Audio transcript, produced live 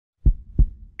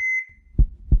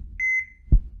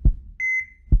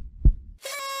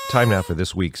Time now for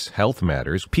this week's Health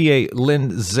Matters. PA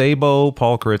Lynn, Szabo,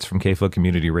 Paul Critz from KFUG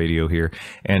Community Radio here.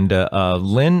 And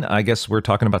Lynn, I guess we're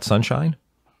talking about sunshine?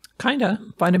 Kind of.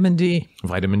 Vitamin D.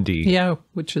 Vitamin D. Yeah,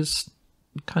 which is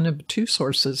kind of two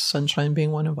sources, sunshine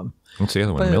being one of them. What's the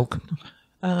other one? Milk?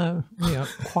 Yeah,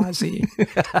 quasi.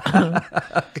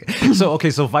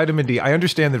 So vitamin D. I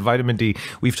understand that vitamin D,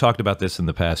 we've talked about this in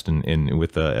the past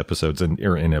with episodes and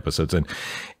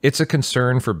it's a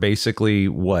concern for basically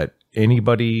what,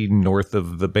 anybody north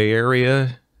of the Bay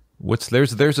Area?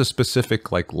 There's a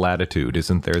specific like latitude,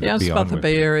 isn't there? Yeah, it's about the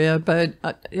Bay Area, but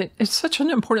it's such an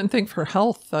important thing for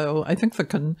health, though. I think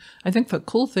the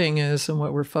cool thing is, and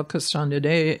what we're focused on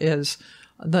today, is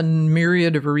the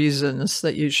myriad of reasons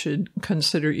that you should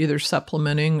consider either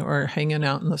supplementing or hanging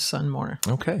out in the sun more.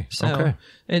 Okay. So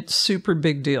it's super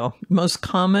big deal. Most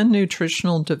common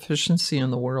nutritional deficiency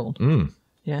in the world.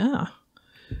 Yeah.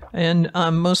 And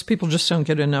most people just don't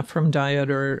get enough from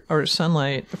diet or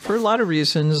sunlight for a lot of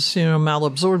reasons,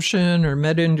 malabsorption or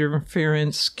med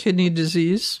interference. Kidney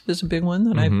disease is a big one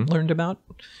that I've learned about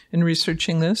in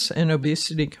researching this, and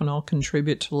obesity can all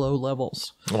contribute to low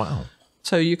levels. Wow.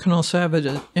 So you can also have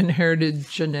an inherited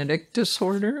genetic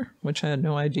disorder, which I had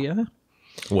no idea.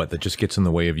 What, that just gets in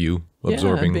the way of you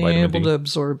absorbing being vitamin D? able to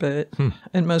absorb it.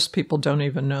 And most people don't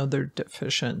even know they're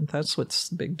deficient. That's what's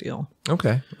the big deal.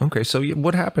 Okay. So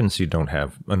what happens if you don't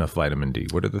have enough vitamin D?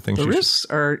 What are the things The risks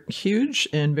are huge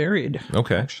and varied,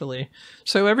 actually.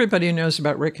 So everybody knows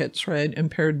about rickets, right?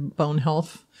 Impaired bone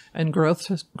health and growth,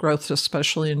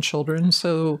 especially in children.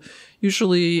 So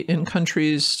usually in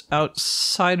countries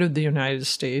outside of the United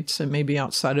States and maybe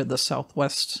outside of the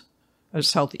Southwest or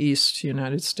Southeast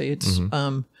United States,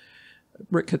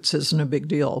 rickets isn't a big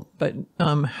deal. But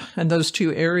in those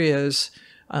two areas,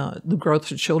 the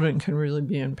growth of children can really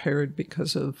be impaired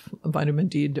because of vitamin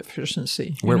D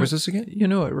deficiency. Where was this again? You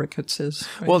know what rickets is,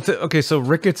 right? Well, so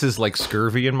rickets is like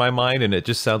scurvy in my mind, and it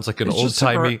just sounds like an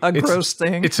old-timey... a gross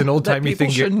thing. It's an old-timey thing.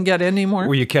 People shouldn't get anymore.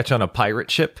 Where you catch on a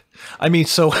pirate ship. I mean,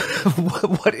 so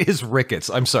what is rickets?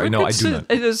 I'm sorry, rickets, no, I do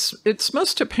not. It's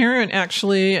most apparent,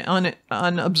 actually, on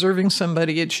observing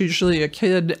somebody. It's usually a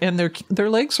kid, and their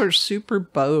legs are super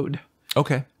bowed.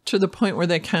 Okay. To the point where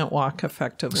they can't walk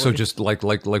effectively. So just like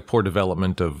poor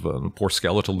development of poor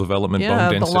skeletal development, bone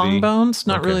density. Yeah, the long bones,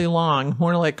 not really long,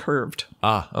 more like curved.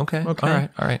 Ah, okay. All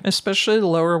right. Especially the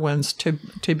lower ones,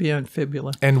 tibia and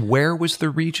fibula. And where was the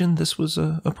region this was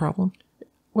a problem?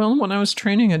 Well, when I was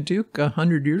training at Duke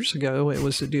 100 years ago, it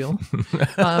was a deal.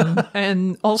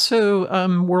 And also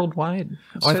worldwide.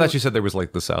 I thought you said there was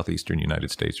like the southeastern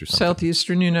United States or something.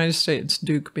 Southeastern United States,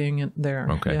 Duke being there.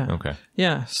 Okay.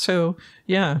 Yeah. So,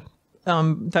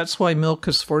 that's why milk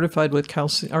is fortified with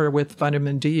calcium or with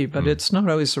vitamin D, but it's not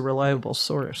always a reliable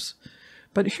source.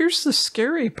 But here's the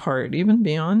scary part, even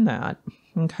beyond that.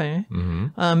 Okay.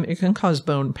 It can cause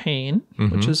bone pain,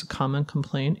 which is a common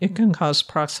complaint. It can cause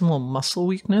proximal muscle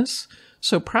weakness.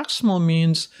 So proximal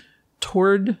means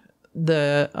toward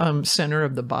the center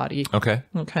of the body. Okay.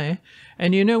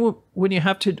 And when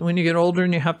you get older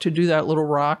and you have to do that little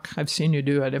rock, I've seen you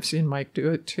do it. I've seen Mike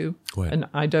do it too. And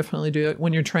I definitely do it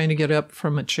when you're trying to get up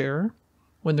from a chair,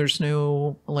 when there's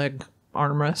no leg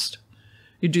armrest.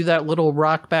 You do that little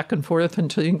rock back and forth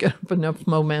until you get up enough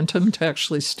momentum to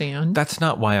actually stand. That's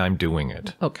not why I'm doing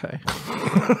it. Okay.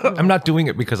 I'm not doing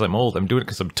it because I'm old. I'm doing it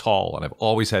because I'm tall, and I've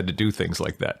always had to do things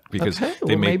like that. Because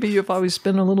maybe you've always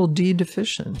been a little D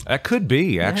deficient. That could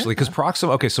be, actually, because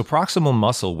proximal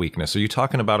muscle weakness. Are you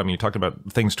talking about, you're talking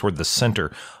about things toward the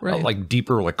center, like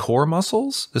deeper, like core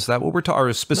muscles? Is that what we're talking, or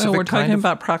a specific No, we're talking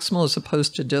about proximal as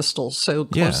opposed to distal. So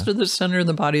close to the center of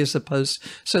the body as opposed.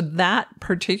 So that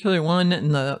particular one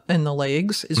in the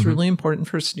legs is really important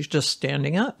for just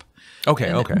standing up.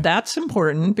 Okay. That's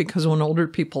important because when older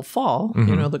people fall,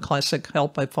 the classic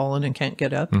help, I've fallen and can't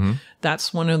get up.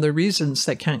 That's one of the reasons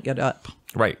they can't get up.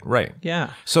 Right.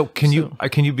 Yeah. So can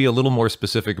you be a little more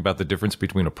specific about the difference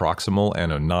between a proximal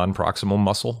and a non-proximal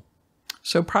muscle?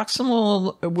 So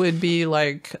proximal would be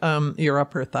like your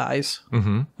upper thighs.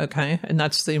 Okay. And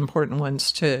that's the important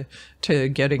ones to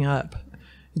getting up.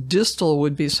 Distal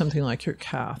would be something like your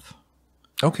calf.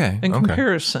 Okay. In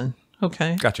comparison.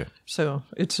 Okay. Gotcha. So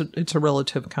it's a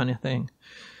relative kind of thing.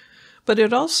 But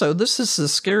it also, this is the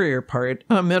scarier part,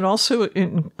 it also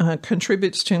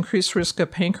contributes to increased risk of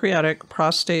pancreatic,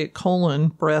 prostate, colon,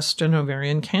 breast, and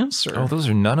ovarian cancer. Oh, those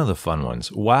are none of the fun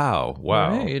ones. Wow.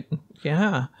 Right.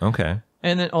 Yeah. Okay.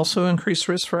 And it also increased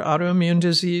risk for autoimmune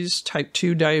disease, type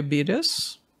 2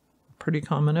 diabetes, pretty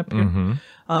common up here,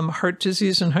 heart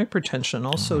disease and hypertension,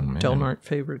 also Del Norte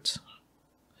favorites.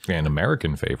 And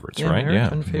American favorites, right?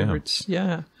 American favorites,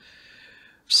 yeah.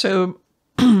 So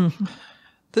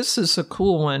this is a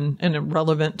cool one and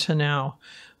relevant to now.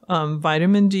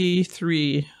 Vitamin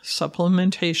D3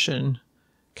 supplementation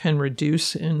can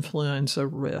reduce influenza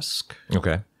risk.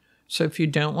 Okay. So if you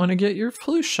don't want to get your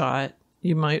flu shot,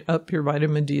 you might up your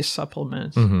vitamin D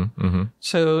supplements.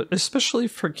 So especially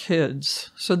for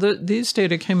kids. So these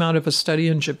data came out of a study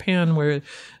in Japan where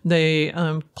they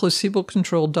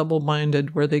placebo-controlled,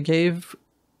 double-blinded, where they gave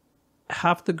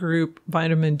half the group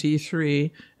vitamin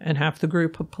D3 and half the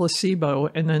group a placebo,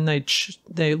 and then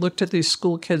they looked at these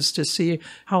school kids to see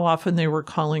how often they were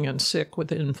calling in sick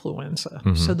with influenza.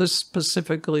 So this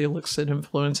specifically looks at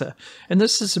influenza, and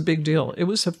this is a big deal. It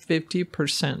was a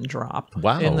 50% drop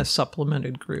in the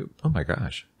supplemented group. Oh my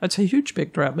gosh, that's a huge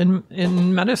big drop.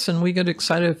 In medicine, we get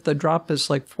excited if the drop is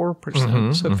like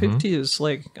 4%. So 50 is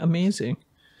like amazing.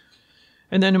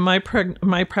 And then in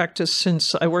my practice,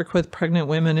 since I work with pregnant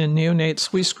women and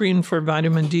neonates, we screen for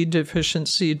vitamin D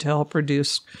deficiency to help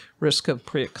reduce risk of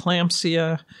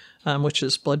preeclampsia, which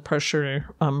is blood pressure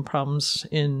problems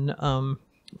in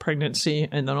pregnancy,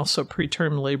 and then also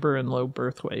preterm labor and low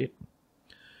birth weight.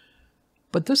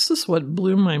 But this is what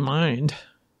blew my mind.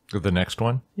 The next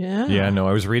one? Yeah. Yeah, no,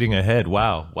 I was reading ahead.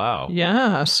 Wow.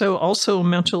 Yeah. So also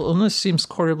mental illness seems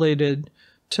correlated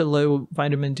to low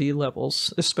vitamin D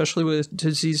levels, especially with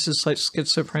diseases like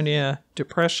schizophrenia,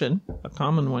 depression, a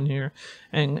common one here,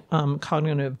 and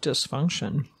cognitive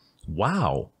dysfunction.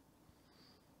 Wow.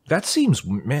 That seems,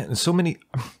 man, so many.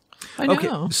 I know.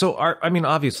 Okay, so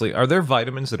obviously, are there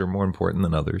vitamins that are more important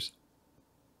than others?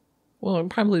 Well, it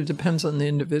probably depends on the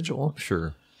individual.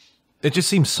 Sure. It just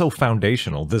seems so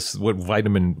foundational. What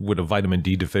a vitamin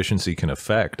D deficiency can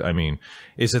affect. I mean,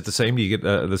 is it the same? Do you get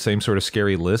the same sort of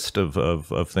scary list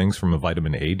of things from a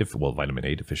vitamin A? Vitamin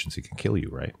A deficiency can kill you,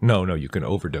 right? No, you can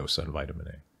overdose on vitamin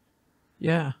A.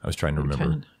 Yeah. I was trying to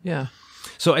remember. Yeah.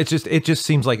 So it just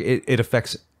seems like it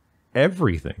affects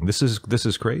everything. This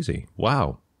is crazy.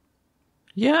 Wow.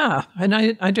 Yeah, and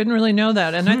I didn't really know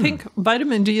that. And I think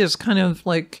vitamin D is kind of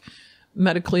like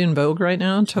medically in vogue right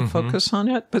now to focus on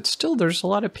it, but still there's a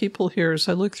lot of people here as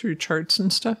I look through charts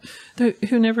and stuff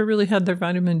who never really had their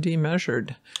vitamin D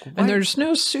measured. What? And there's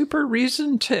no super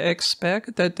reason to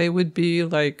expect that they would be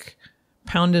like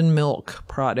pounded milk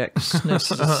products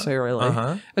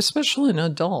necessarily, especially an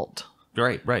adult.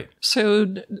 Right. So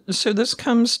this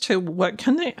comes to what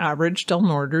can the average Del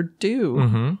Norter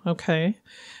do? Okay.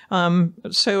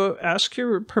 So ask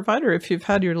your provider if you've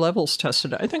had your levels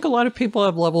tested. I think a lot of people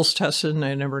have levels tested and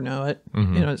they never know it.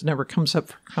 It never comes up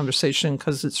for conversation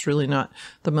because it's really not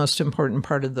the most important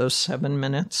part of those 7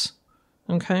 minutes.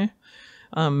 Okay.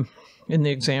 In the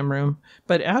exam room,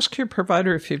 but ask your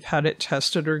provider if you've had it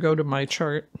tested or go to my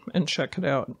chart and check it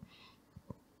out.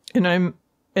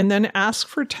 And then ask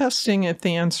for testing if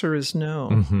the answer is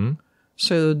no.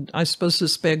 So I suppose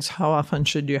this begs, how often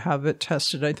should you have it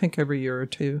tested? I think every year or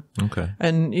two. Okay.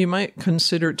 And you might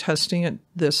consider testing it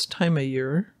this time of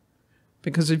year,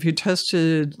 because if you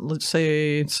tested, let's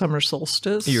say, summer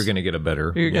solstice, you're going to get a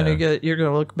better. You're going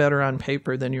to look better on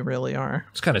paper than you really are.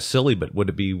 It's kind of silly, but would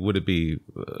it be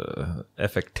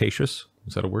efficacious?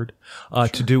 Is that a word? Sure.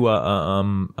 To do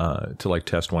to like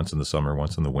test once in the summer,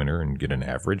 once in the winter, and get an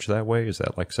average that way? Is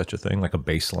that like such a thing, like a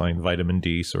baseline vitamin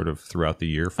D sort of throughout the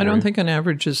year? I don't think an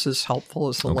average is as helpful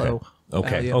as a low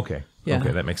value. Okay. Yeah.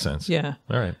 Okay, that makes sense. Yeah.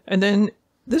 All right. And then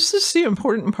this is the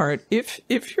important part.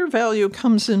 If your value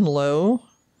comes in low,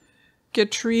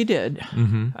 get treated.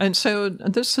 And so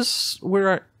this is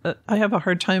where I have a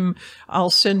hard time.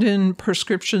 I'll send in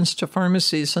prescriptions to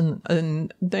pharmacies,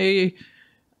 and they,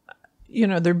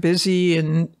 they're busy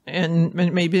and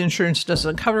maybe insurance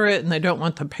doesn't cover it and they don't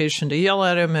want the patient to yell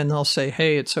at him, and they'll say,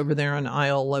 hey, it's over there on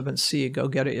aisle 11C, go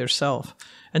get it yourself.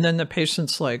 And then the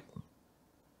patient's like,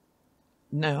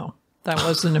 no, that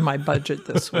wasn't in my budget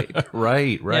this week.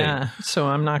 Right. Yeah, so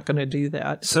I'm not going to do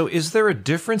that. So is there a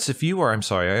difference if you are, I'm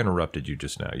sorry, I interrupted you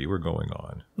just now. You were going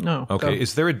on. No. Okay, go.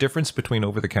 Is there a difference between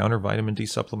over-the-counter vitamin D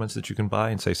supplements that you can buy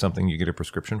and say something you get a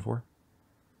prescription for?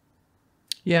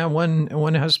 Yeah,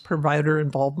 one has provider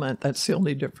involvement. That's the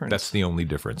only difference. That's the only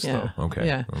difference, though. Okay.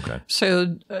 Yeah. Okay.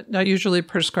 So I usually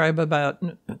prescribe about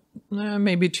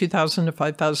maybe 2,000 to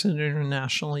 5,000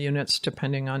 international units,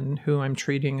 depending on who I'm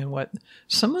treating and what.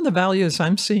 Some of the values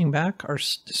I'm seeing back are,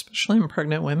 especially in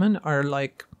pregnant women, are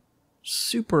like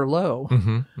super low.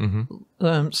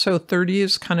 So 30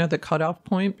 is kind of the cutoff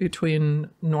point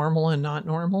between normal and not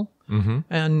normal.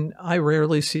 And I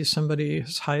rarely see somebody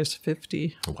as high as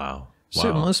 50. Wow.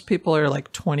 So most people are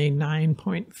like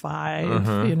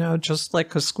 29.5, just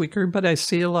like a squeaker. But I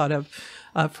see a lot of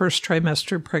first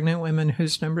trimester pregnant women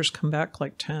whose numbers come back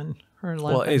like 10 Or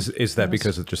Well, is that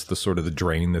because of just the sort of the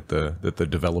drain that the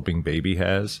developing baby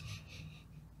has?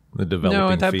 The developing no,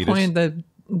 at that fetus? point that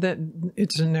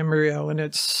it's an embryo and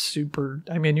it's super.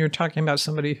 I mean, you're talking about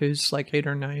somebody who's like 8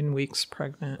 or 9 weeks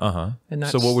pregnant. And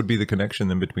so what would be the connection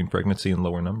then between pregnancy and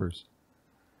lower numbers?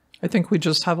 I think we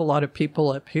just have a lot of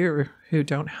people up here who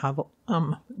don't have,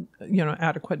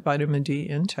 adequate vitamin D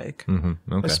intake, Okay.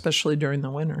 especially during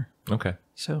the winter. Okay.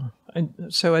 So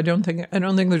I don't think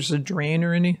there's a drain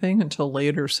or anything until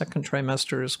later second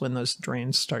trimester is when those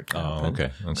drains start to happen.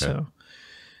 Oh, okay.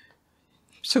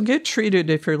 So get treated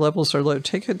if your levels are low.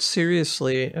 Take it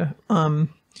seriously. And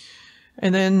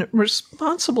then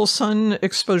responsible sun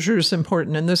exposure is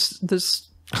important. And this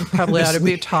probably ought to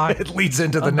be taught. It leads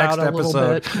into the next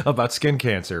episode about skin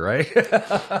cancer, right?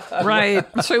 Right.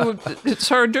 So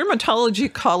our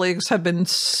dermatology colleagues have been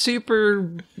super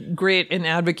great in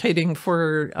advocating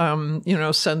for,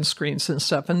 sunscreens and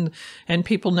stuff. And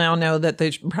people now know that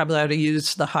they probably ought to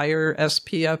use the higher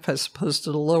SPF as opposed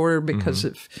to the lower, because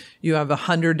if you have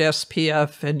 100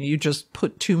 SPF and you just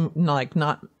put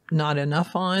not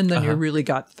enough on, then you really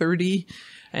got 30.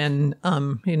 And,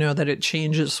 that it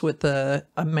changes with the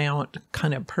amount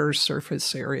kind of per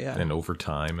surface area. And over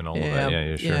time and all of that.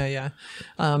 Yeah, sure. Yeah.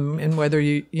 And whether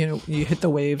you hit the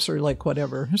waves or like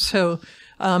whatever. So,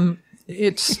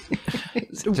 they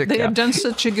have done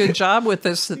such a good job with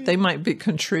this that they might be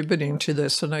contributing to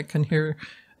this. And I can hear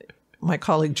my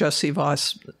colleague Jesse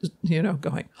Voss,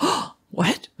 going, oh,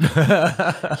 what?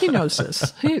 He knows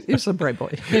this. He's a bright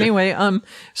boy. Anyway,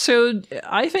 so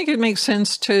I think it makes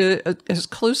sense to as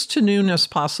close to noon as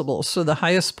possible. So the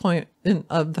highest point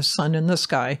of the sun in the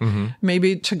sky,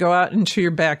 maybe to go out into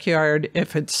your backyard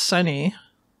if it's sunny,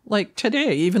 like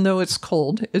today, even though it's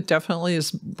cold, it definitely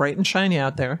is bright and shiny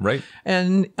out there. Right.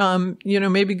 And,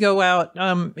 maybe go out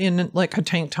in like a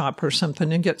tank top or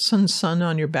something and get some sun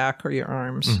on your back or your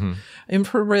arms.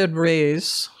 Infrared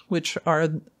rays, which are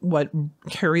what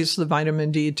carries the vitamin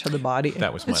D to the body.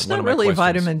 That was it's one not of my really questions.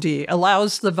 vitamin D.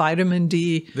 Allows the vitamin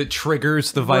D that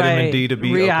triggers the vitamin D to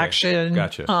be reaction.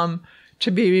 Okay. Gotcha.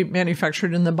 To be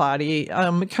manufactured in the body.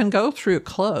 It can go through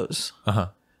clothes. Yeah.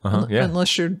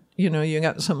 Unless you're, you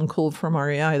got something cool from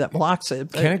REI that blocks it.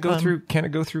 But, Can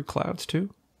it go through clouds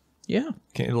too? Yeah.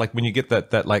 Like when you get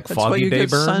that like That's foggy why you day get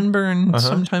burn? sunburn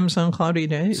sometimes on cloudy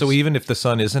days. So even if the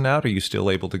sun isn't out, are you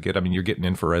still able to get, you're getting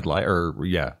infrared light or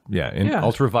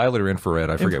ultraviolet or infrared,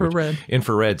 I forget.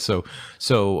 Infrared. So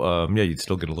you'd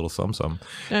still get a little some.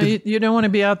 Now, you don't want to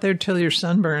be out there till you're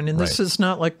sunburned. And this is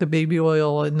not like the baby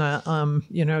oil and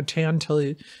the, tan till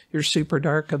you're super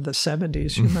dark of the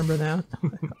 70s. You remember that?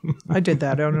 I did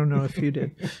that. I don't know if you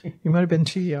did. You might have been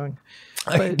too young.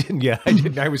 I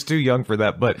didn't. I was too young for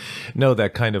that. But no,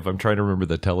 that kind of, I'm trying to remember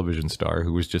the television star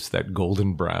who was just that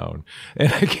golden brown.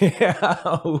 And I can't,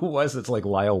 who was it? It's like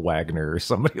Lyle Wagner or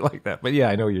somebody like that. But yeah,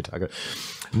 I know what you're talking about.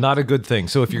 Not a good thing.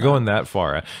 So if you're going that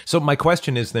far. So my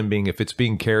question is then being, if it's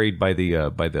being carried by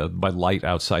by light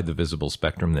outside the visible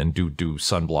spectrum, then do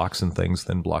sunblocks and things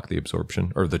then block the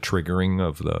absorption or the triggering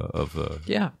of the.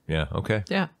 Yeah. Yeah. Okay.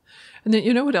 Yeah. And then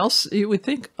you know what else? You would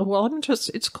think, well,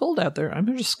 it's cold out there.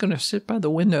 I'm just going to sit by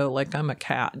the window like I'm a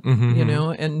cat,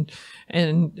 and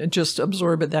just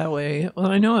absorb it that way. Well,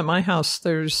 I know at my house,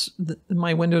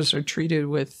 my windows are treated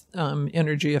with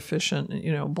energy efficient,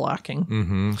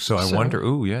 blocking. So I wonder,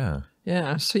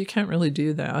 Yeah, so you can't really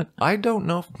do that. I don't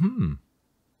know.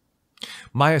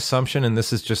 My assumption, and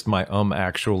this is just my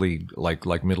actually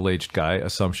like middle-aged guy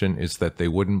assumption, is that they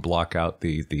wouldn't block out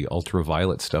the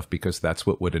ultraviolet stuff because that's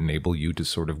what would enable you to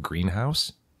sort of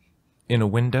greenhouse in a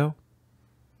window.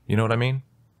 You know what I mean?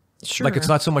 Sure. Like it's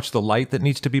not so much the light that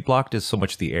needs to be blocked as so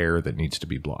much the air that needs to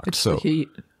be blocked. It's the heat.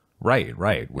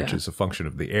 Right, which is a function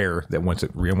of the air that once it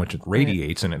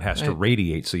radiates and it has to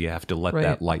radiate, so you have to let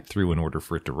that light through in order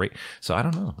for it to radiate. So I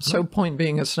don't know. So point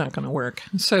being, it's not going to work.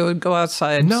 So go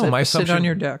outside, sit on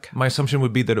your deck. My assumption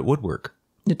would be that it would work.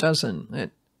 It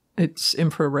doesn't. It's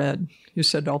infrared. You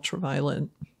said ultraviolet.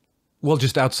 Well,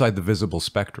 just outside the visible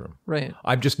spectrum. Right.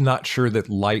 I'm just not sure that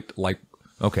light,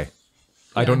 okay.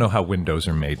 I don't know how windows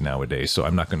are made nowadays, so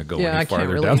I'm not going to go any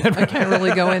farther down that road. I can't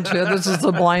really go into it. This is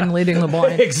the blind leading the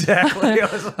blind. Exactly.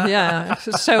 Yeah.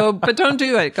 So, but don't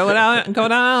do it. Go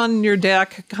down on your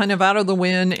deck, kind of out of the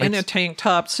wind, in a tank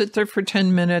top. Sit there for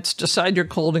 10 minutes. Decide you're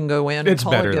cold and go in. It's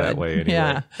better that way anyway.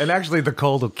 Yeah. And actually, the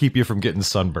cold will keep you from getting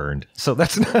sunburned. So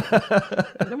that's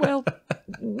not. Well,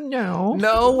 No.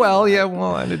 No, well, yeah,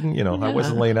 well, I didn't, I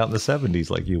wasn't laying out in the 70s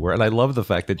like you were. And I love the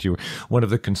fact that one of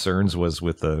the concerns was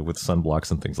with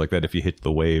sunblocks and things like that. If you hit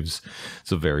the waves,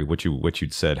 it's a very, what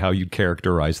you'd said, how you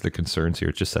characterize the concerns here.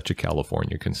 It's just such a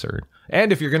California concern.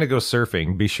 And if you're going to go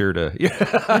surfing, be sure to,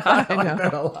 I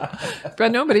know.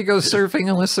 But nobody goes surfing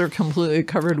unless they're completely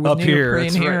covered with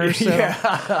neoprene hair. Right. So.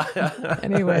 Yeah.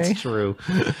 Anyway. That's true.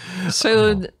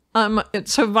 So,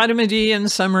 so vitamin D, in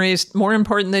summary, is more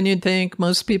important than you'd think.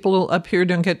 Most people up here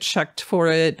don't get checked for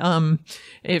it.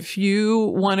 If you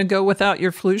want to go without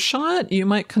your flu shot, you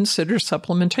might consider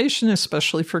supplementation,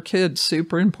 especially for kids.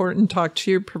 Super important. Talk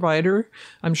to your provider.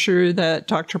 I'm sure that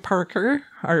Dr. Parker,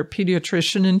 our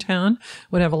pediatrician in town,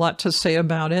 would have a lot to say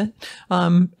about it.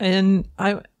 And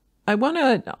I want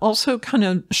to also kind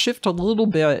of shift a little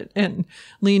bit and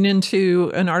lean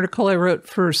into an article I wrote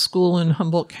for a school in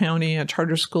Humboldt County, a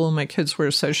charter school my kids were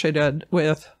associated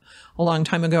with a long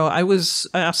time ago. I was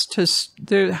asked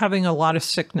they're having a lot of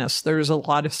sickness. There's a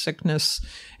lot of sickness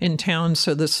in town.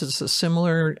 So this is a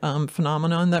similar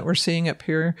phenomenon that we're seeing up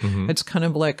here. Mm-hmm. It's kind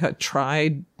of like a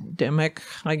tridemic,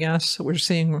 I guess. We're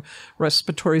seeing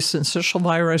respiratory syncytial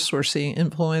virus. We're seeing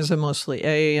influenza, mostly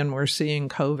A, and we're seeing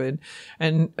COVID.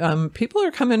 And people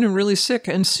are coming in really sick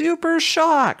and super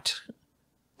shocked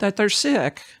that they're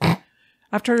sick.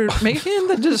 After making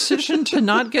the decision to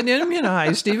not get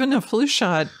immunized, even a flu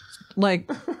shot,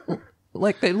 like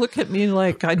they look at me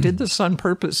like I did this on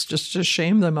purpose just to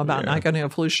shame them about not getting a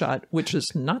flu shot, which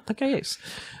is not the case.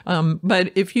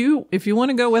 But if you want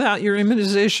to go without your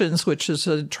immunizations, which is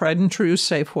a tried and true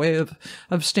safe way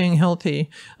of staying healthy,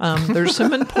 there's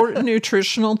some important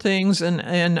nutritional things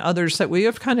and others that we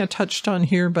have kind of touched on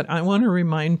here, but I want to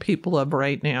remind people of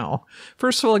right now.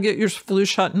 First of all, get your flu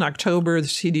shot in October. The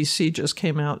CDC just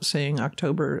came out saying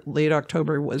late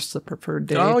October was the preferred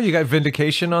date. Oh, you got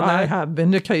vindication on that? I have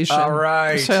vindication. All right.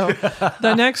 So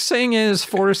the next thing is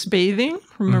forest bathing.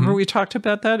 Remember we talked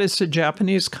about that? It's a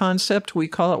Japanese concept. We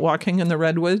call it walking in the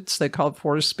Redwoods. They call it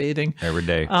forest bathing. Every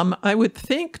day. I would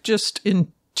think just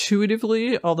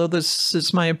intuitively, although this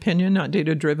is my opinion, not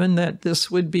data driven, that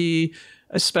this would be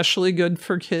especially good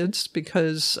for kids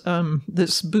because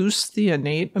this boosts the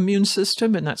innate immune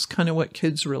system, and that's kind of what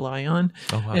kids rely on.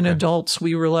 Oh, okay. In adults,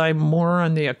 we rely more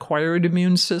on the acquired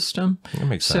immune system. That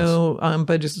makes sense. So,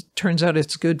 but it turns out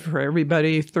it's good for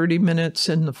everybody. 30 minutes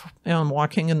in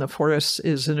walking in the forest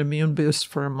is an immune boost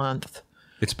for a month.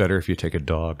 It's better if you take a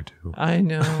dog, too. I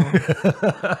know.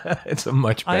 It's a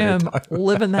much better I am dog.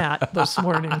 living that this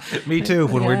morning. Me too.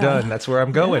 When we're done, that's where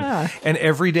I'm going. Yeah. And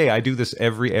every day, I do this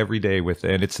every day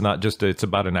and it's not just, it's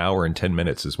about an hour and 10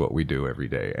 minutes is what we do every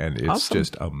day. And it's awesome.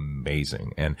 just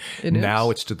amazing. And now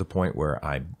it's to the point where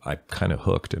I'm kind of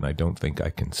hooked and I don't think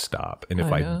I can stop. And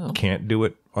if I can't do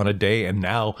it on a day, and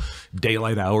now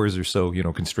daylight hours are so,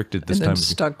 constricted this and then time.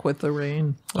 Stuck with the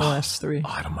rain, the last 3. Oh,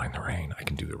 I don't mind the rain. I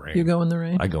can do the rain. You go in the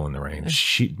rain? I go in the rain.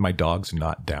 My dog's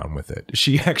not down with it.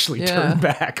 She actually turned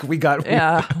back.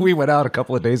 We went out a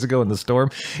couple of days ago in the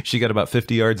storm. She got about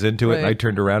 50 yards into it, and I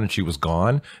turned around and she was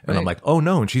gone. And I'm like, oh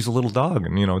no, and she's a little dog.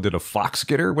 And, did a fox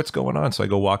get her? What's going on? So I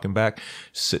go walking back,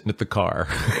 sitting at the car.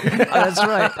 That's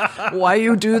right. Why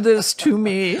you do this to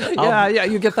me?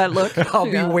 You get that look.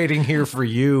 I'll be waiting here for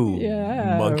you,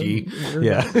 monkey.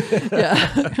 Yeah.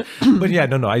 But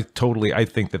no, I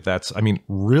think that's,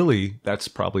 really, that's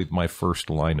probably my first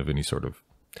line of any sort of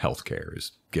healthcare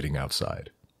is getting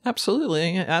outside.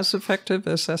 Absolutely. As effective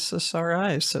as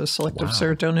SSRIs, so selective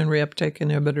serotonin reuptake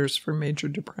inhibitors for major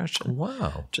depression.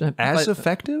 Wow. As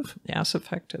effective? As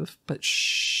effective. But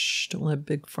shh, don't let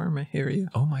Big Pharma hear you.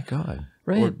 Oh, my God.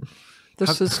 Right.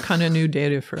 This is kind of new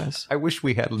data for us. I wish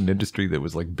we had an industry that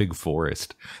was like Big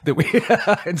Forest, that we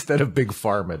instead of Big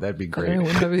Pharma. That'd be great.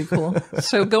 Wouldn't that be cool?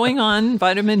 So going on,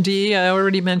 vitamin D, I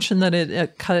already mentioned that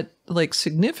it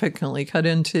significantly cut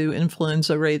into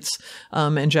influenza rates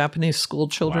in Japanese school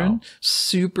children. Wow.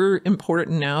 Super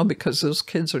important now because those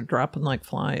kids are dropping like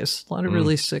flies. A lot of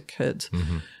really sick kids.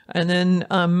 Mm-hmm. And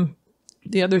then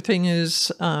the other thing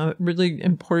is really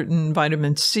important,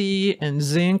 vitamin C and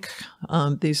zinc.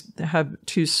 These have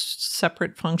 2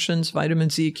 separate functions. Vitamin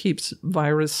C keeps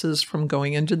viruses from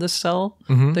going into the cell,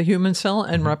 the human cell,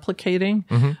 and replicating.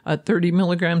 30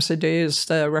 milligrams a day is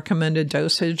the recommended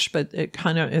dosage, but it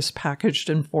kind of is packaged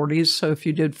in 40s. So if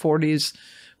you did 40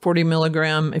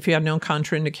 milligram, if you had no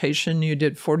contraindication, you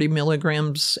did 40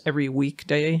 milligrams every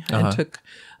weekday and took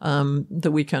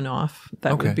the weekend off.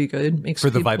 That would be good. Makes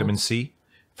for the vitamin C?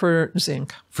 For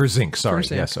zinc. For zinc, sorry. For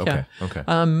zinc, yes, okay. Yeah.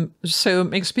 Okay. So it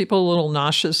makes people a little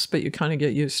nauseous, but you kind of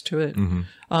get used to it.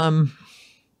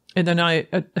 And then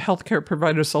healthcare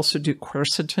providers also do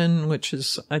quercetin, which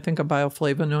is, I think, a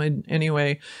bioflavonoid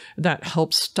anyway, that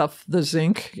helps stuff the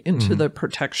zinc into the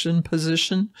protection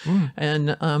position.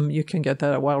 And you can get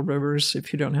that at Wild Rivers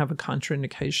if you don't have a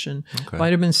contraindication. Okay.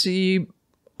 Vitamin C,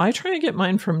 I try to get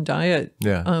mine from diet,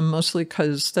 mostly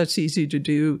because that's easy to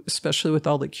do, especially with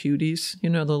all the cuties, the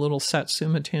little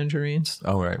Satsuma tangerines.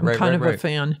 Oh, right, I'm kind of a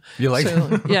fan. You like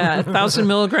them? Yeah, 1,000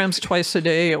 milligrams twice a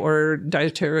day or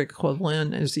dietary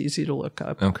equivalent is easy to look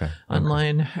up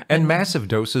online. And massive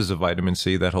doses of vitamin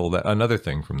C, another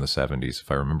thing from the 70s, if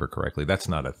I remember correctly, that's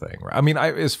not a thing. Right? I mean,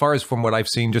 as far as from what I've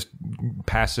seen, just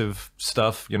passive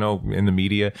stuff, in the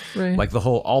media, like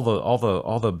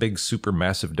all the big super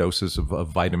massive doses of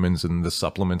vitamins and the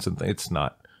supplements and it's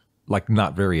not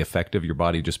very effective. Your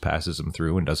body just passes them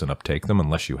through and doesn't uptake them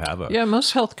unless you have a... Yeah,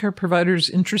 most healthcare providers,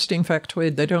 interesting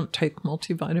factoid, they don't take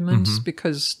multivitamins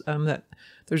because that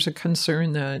there's a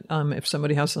concern that if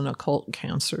somebody has an occult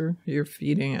cancer, you're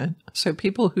feeding it. So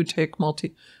people who take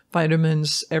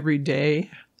multivitamins every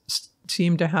day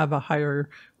seem to have a higher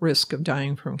risk of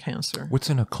dying from cancer. What's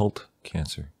an occult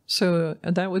cancer? So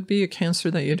that would be a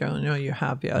cancer that you don't know you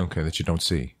have yet. Okay, that you don't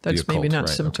see. That's maybe not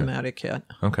symptomatic yet.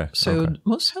 Okay. So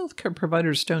most healthcare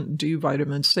providers don't do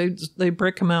vitamins. They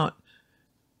break them out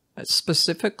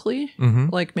specifically,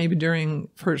 like maybe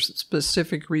for a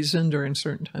specific reason during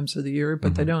certain times of the year,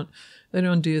 but they don't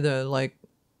do the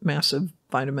massive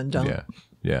vitamin dump.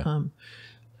 Yeah.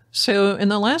 So, and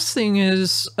the last thing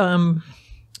is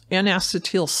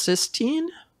N-acetylcysteine,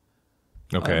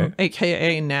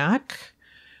 aka NAC.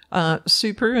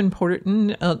 Super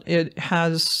important.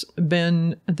 There's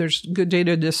good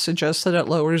data to suggest that it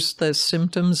lowers the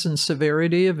symptoms and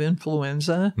severity of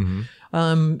influenza.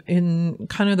 In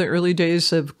kind of the early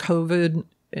days of COVID,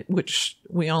 which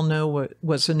we all know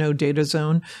was a no data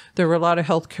zone, there were a lot of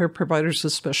healthcare providers,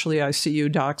 especially ICU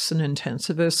docs and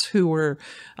intensivists, who were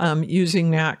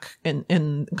using NAC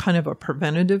in kind of a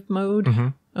preventative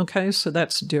mode. Okay, so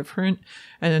that's different.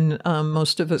 And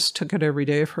most of us took it every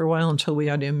day for a while until we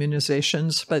had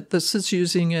immunizations. But this is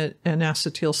using an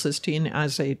acetylcysteine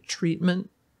as a treatment,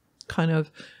 kind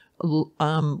of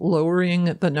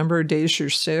lowering the number of days you're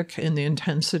sick and the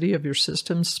intensity of your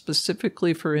system,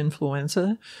 specifically for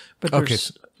influenza. But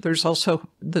there's also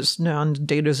this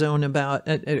non-data zone about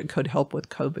it could help with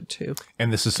COVID too.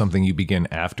 And this is something you begin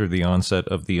after the onset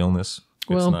of the illness?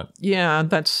 Yeah,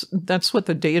 that's what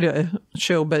the data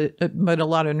show, but a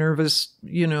lot of nervous,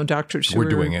 doctors who were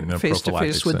doing it in a face to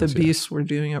face with the beast were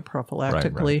doing it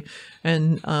prophylactically.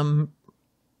 And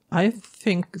I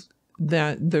think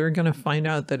that they're going to find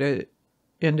out that it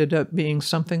ended up being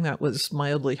something that was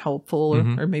mildly helpful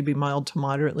or maybe mild to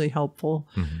moderately helpful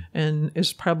and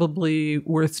is probably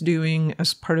worth doing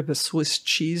as part of a Swiss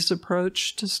cheese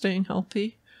approach to staying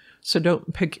healthy. So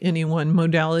don't pick any one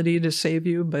modality to save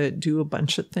you, but do a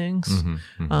bunch of things.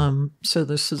 So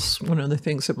this is one of the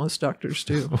things that most doctors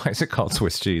do. Why is it called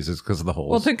Swiss cheese? It's because of the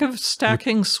holes. Well, think of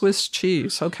stacking Swiss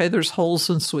cheese. Okay, there's holes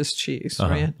in Swiss cheese,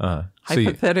 right?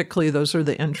 Hypothetically, those are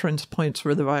the entrance points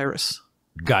for the virus.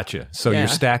 Gotcha. So you're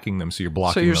stacking them, so you're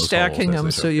blocking. So you're those stacking holes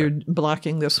them, so you're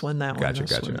blocking this one, that one,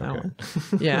 this one, that one.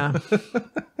 Yeah.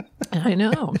 I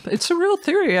know. It's a real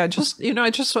theory. I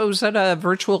was at a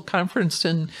virtual conference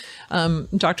and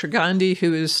Dr. Gandhi,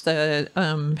 who is the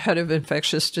head of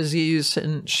infectious disease,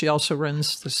 and she also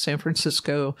runs the San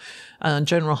Francisco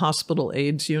General Hospital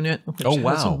AIDS unit, which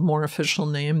has a more official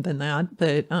name than that.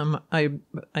 But I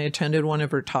attended one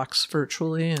of her talks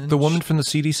virtually. And the woman from the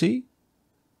CDC?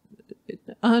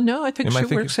 No, I think she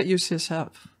works at UCSF.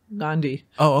 Gandhi.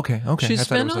 Oh, okay. She's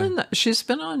been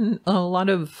on a lot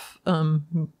of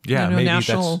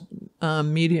national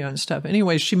media and stuff.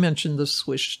 Anyway, she mentioned the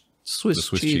Swiss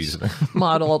cheese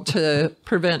model to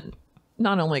prevent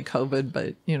not only COVID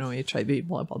but HIV,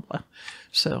 blah blah blah.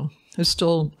 So it's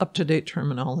still up to date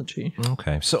terminology.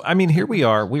 Okay, so I mean, here we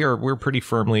are. We're pretty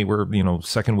firmly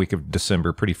second week of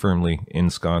December, pretty firmly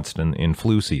ensconced in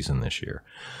flu season this year.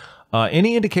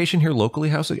 Any indication here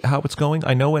locally how it's going?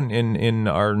 I know in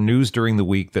our news during the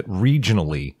week that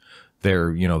regionally,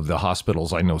 the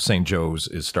hospitals, I know St. Joe's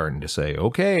is starting to say,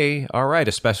 okay, all right,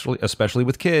 especially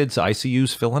with kids,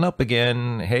 ICU's filling up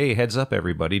again. Hey, heads up,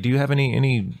 everybody. Do you have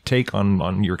any take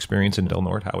on your experience in Del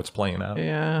Norte, how it's playing out?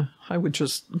 Yeah, I would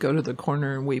just go to the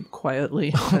corner and weep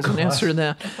quietly as an answer to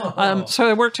that. So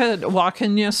I worked at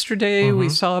walk-in yesterday. We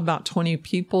saw about 20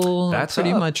 people. That's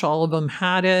pretty much all of them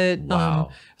had it.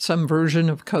 Wow. Some version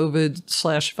of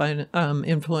COVID /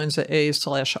 influenza A /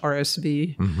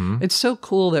 RSV. It's so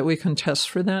cool that we can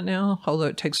test for that now, although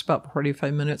it takes about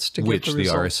 45 minutes to get the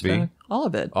results back. All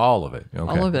of it. All of it.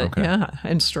 Okay. All of it, okay. yeah.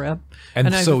 And strep.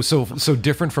 And so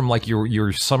different from like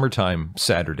your summertime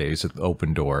Saturdays at the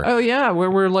open door. Oh, yeah, where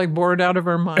we're like bored out of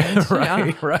our minds.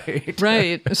 Right, yeah. right.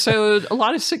 Right. So a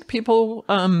lot of sick people,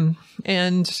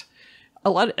 and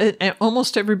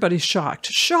almost everybody's shocked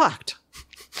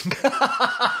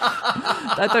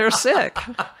that they're sick.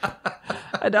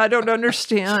 And I don't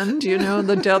understand,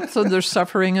 the depth of their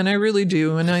suffering, and I really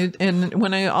do. And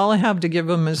when all I have to give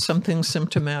them is something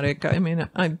symptomatic. I mean,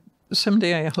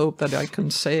 someday I hope that I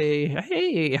can say,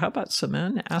 hey, how about some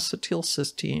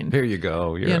N-acetylcysteine? There you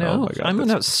go. Oh my God, I'm going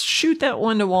to shoot that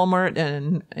one to Walmart,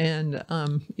 and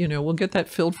we'll get that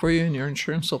filled for you, and your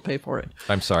insurance will pay for it.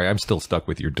 I'm sorry. I'm still stuck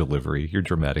with your delivery, your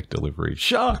dramatic delivery.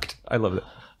 Shocked. I love it.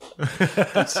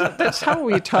 That's how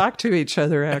we talk to each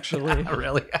other, actually.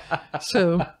 Really?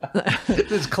 So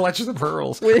just clutch the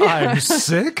pearls. I'm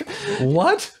sick.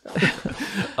 What?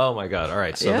 Oh my God. All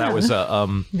right. So that was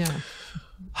yeah.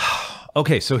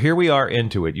 Okay, so here we are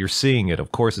into it. You're seeing it.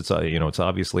 Of course, it's it's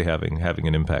obviously having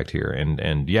an impact here,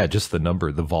 and yeah, just the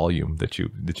number, the volume that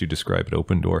you describe at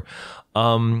Open Door.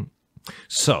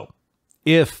 So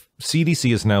if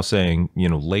CDC is now saying,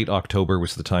 late October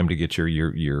was the time to get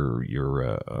your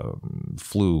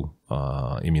flu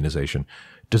immunization,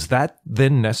 does that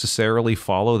then necessarily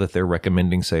follow that they're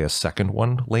recommending, say, a second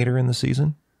one later in the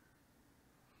season?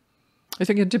 I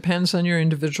think it depends on your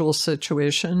individual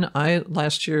situation. I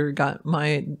last year got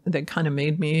they kind of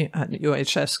made me at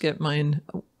UHS get mine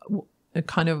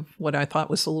kind of what I thought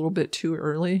was a little bit too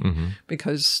early,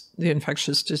 because the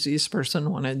infectious disease person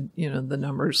wanted, the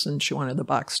numbers, and she wanted the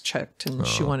box checked, and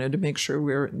she wanted to make sure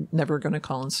we were never going to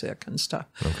call in sick and stuff.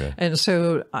 Okay. And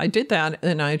so I did that,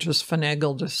 and I just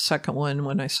finagled a second one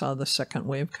when I saw the second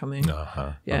wave coming.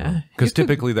 Yeah. Because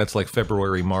typically that's like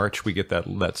February, March, we get that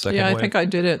second wave. I think I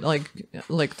did it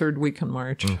like third week in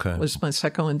March. Okay. Was my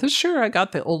second one. This year I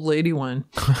got the old lady one,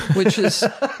 which is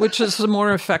the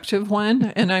more effective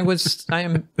one, and I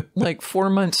am like 4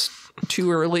 months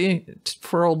too early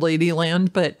for old lady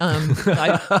land, but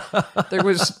there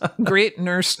was great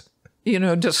nurse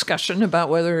discussion about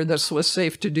whether this was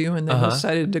safe to do, and then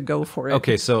decided to go for it.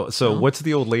 Okay, so what's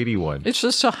the old lady one? It's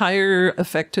just a higher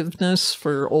effectiveness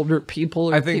for older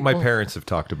people. I think my parents have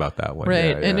talked about that one.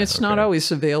 Right, Yeah, and it's not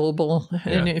always available.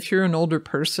 And Yeah. if you're an older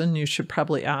person, you should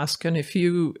probably ask. And if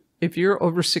you're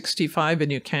over 65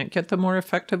 and you can't get the more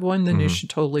effective one, then you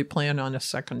should totally plan on a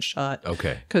second shot.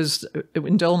 Okay. Because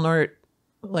in Del Norte,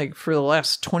 like for the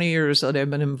last 20 years that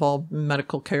I've been involved in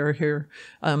medical care here,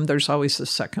 there's always a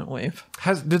second wave.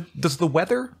 Does the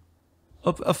weather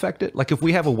affect it? Like if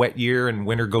we have a wet year and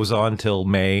winter goes on till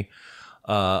May,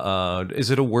 is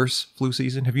it a worse flu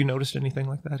season? Have you noticed anything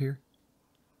like that here?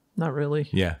 Not really.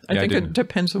 Yeah. I think it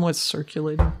depends on what's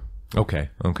circulating. Okay.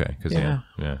 Yeah.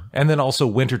 And then also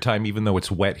wintertime, even though it's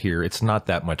wet here, it's not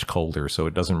that much colder, so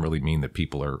it doesn't really mean that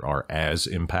people are as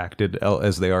impacted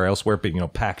as they are elsewhere.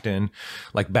 But packed in,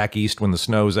 like back east when the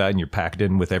snow's out, and you're packed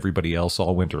in with everybody else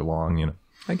all winter long.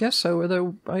 I guess so.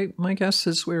 Although my guess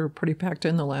is we were pretty packed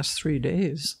in the last 3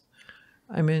 days.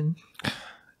 I mean,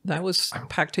 that was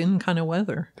packed in kind of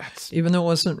weather, even though it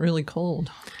wasn't really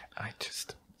cold.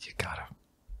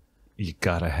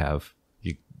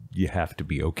 You have to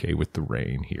be okay with the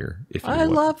rain here. I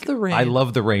love the rain. I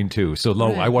love the rain too. So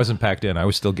no, I wasn't packed in. I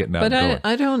was still getting out and going. But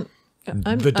I don't.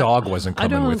 The dog wasn't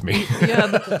coming with me.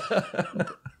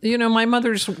 Yeah. My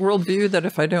mother's worldview that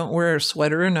if I don't wear a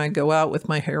sweater and I go out with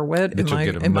my hair wet,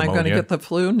 am I going to get the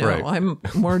flu? No, right. I'm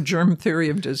more germ theory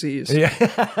of disease. Yeah.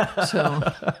 So,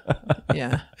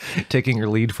 yeah. Taking your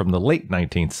lead from the late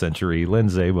 19th century, Lynn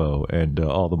Szabo and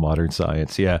all the modern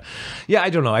science. Yeah. Yeah,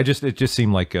 I don't know. It just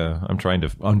seemed like I'm trying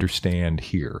to understand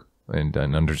here and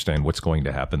understand what's going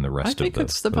to happen the rest of the season. I think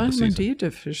it's the vitamin D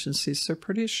deficiencies. They're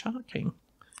pretty shocking.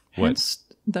 What? Hence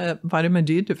the vitamin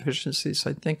D deficiencies.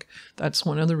 I think that's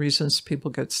one of the reasons people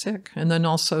get sick. And then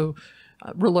also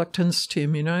reluctance to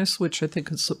immunize, which I think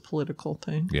is a political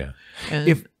thing. Yeah.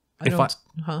 And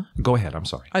Go ahead. I'm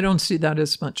sorry. I don't see that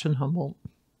as much in Humboldt.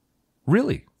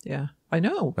 Really? Yeah. I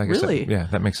know. I guess really?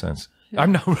 That makes sense. Yeah.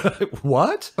 I'm not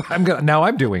what? Now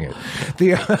I'm doing it.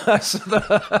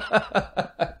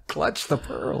 Clutch the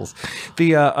pearls.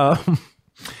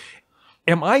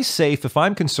 Am I safe if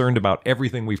I'm concerned about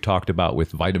everything we've talked about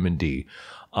with vitamin D,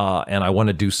 and I want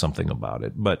to do something about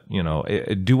it? But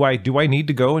do I need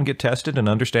to go and get tested and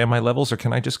understand my levels, or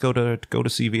can I just go to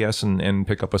CVS and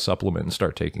pick up a supplement and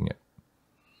start taking it?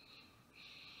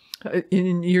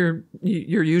 In your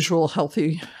usual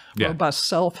healthy robust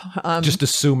self. Just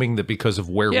assuming that because of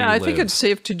where we live. Yeah, I think it's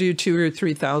safe to do 2,000 or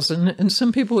 3,000. And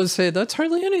some people would say that's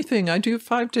hardly anything. I do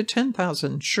 5,000 to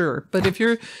 10,000. Sure, but if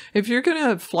you're going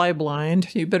to fly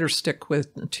blind, you better stick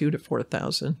with 2,000 to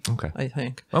 4,000. Okay, I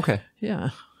think. Okay. Yeah,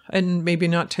 and maybe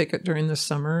not take it during the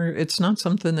summer. It's not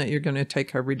something that you're going to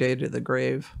take every day to the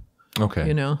grave.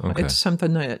 Okay. It's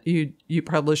something that you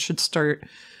probably should start.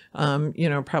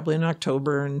 Probably in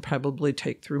October and probably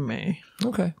take through May.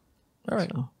 Okay. All right.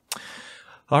 So.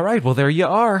 All right. Well, there you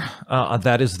are.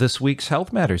 That is this week's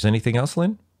Health Matters. Anything else,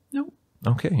 Lynn? No.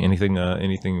 Okay. Anything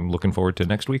looking forward to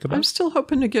next week about? I'm still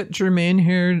hoping to get Jermaine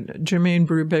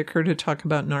Brubaker to talk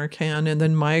about Narcan, and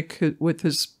then Mike with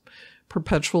his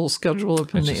perpetual schedule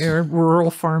up in the air, rural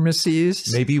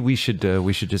pharmacies. Maybe we should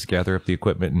just gather up the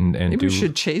equipment and maybe we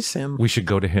should chase him. We should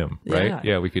go to him, right?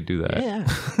 Yeah, we could do that. Yeah,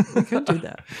 we could do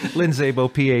that. Lynn Szabo,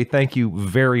 PA, thank you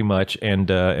very much, and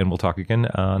we'll talk again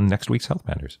on next week's Health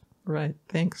Matters. Right.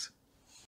 Thanks.